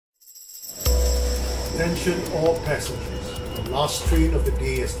Attention all passengers. The last train of the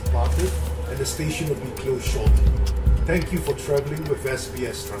day has departed and the station will be closed shortly. Thank you for travelling with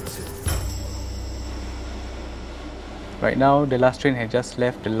SBS Transit. Right now, the last train has just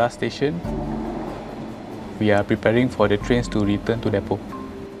left the last station. We are preparing for the trains to return to depot.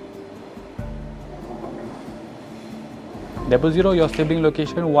 Depot 0, your stabling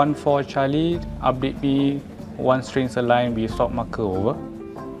location 14 Charlie. Update me once trains align with stop marker, over.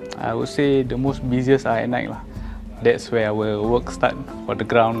 I would say the most busiest are at night. That's where our work starts for the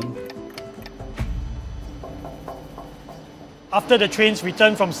ground. After the trains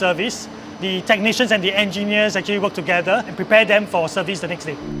return from service, the technicians and the engineers actually work together and prepare them for service the next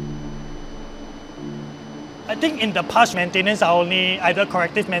day. I think in the past, maintenance are only either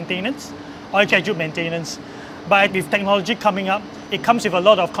corrective maintenance or scheduled maintenance. But with technology coming up, it comes with a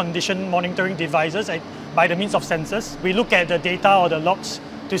lot of condition monitoring devices by the means of sensors. We look at the data or the logs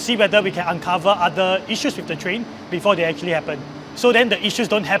to see whether we can uncover other issues with the train before they actually happen. So then the issues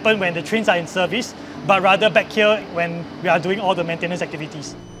don't happen when the trains are in service, but rather back here when we are doing all the maintenance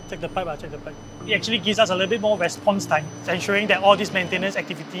activities. Check the pipe, check the pipe. It actually gives us a little bit more response time, ensuring that all these maintenance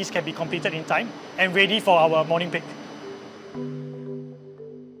activities can be completed in time and ready for our morning peak.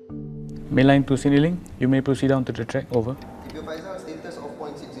 Main line to Sydney Link, you may proceed on to the track, over. Status of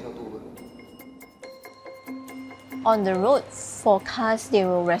 0.602, over. On the road, for cars, they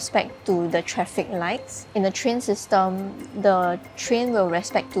will respect to the traffic lights. In the train system, the train will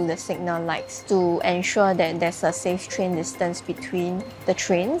respect to the signal lights to ensure that there's a safe train distance between the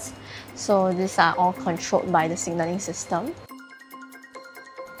trains. So these are all controlled by the signalling system.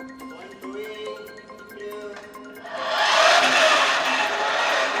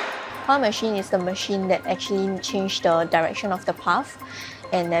 Power machine is the machine that actually changes the direction of the path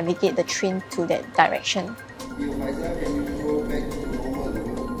and navigate the train to that direction.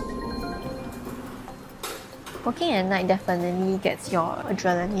 Working at night definitely gets your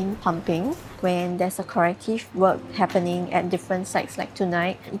adrenaline pumping. When there's a corrective work happening at different sites like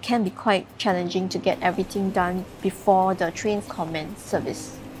tonight, it can be quite challenging to get everything done before the trains commence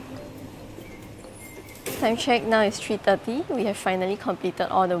service. Time check now is 3:30. We have finally completed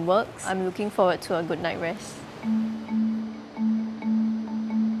all the works. I'm looking forward to a good night rest.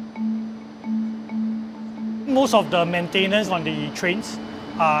 Most of the maintenance on the trains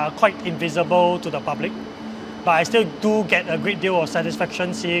are quite invisible to the public, but I still do get a great deal of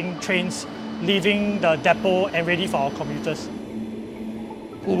satisfaction seeing trains leaving the depot and ready for our commuters.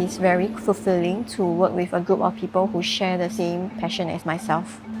 It is very fulfilling to work with a group of people who share the same passion as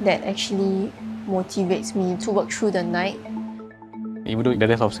myself. That actually motivates me to work through the night. Even though the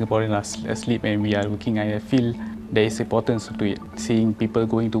rest of Singaporeans are asleep and we are working, I feel there is importance to it. Seeing people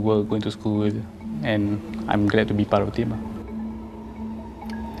going to work, going to school, and I'm glad to be part of the team.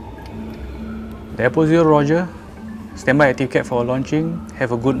 Depot 0, Roger. Stand by at TCAT for launching.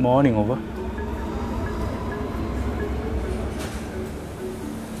 Have a good morning, over.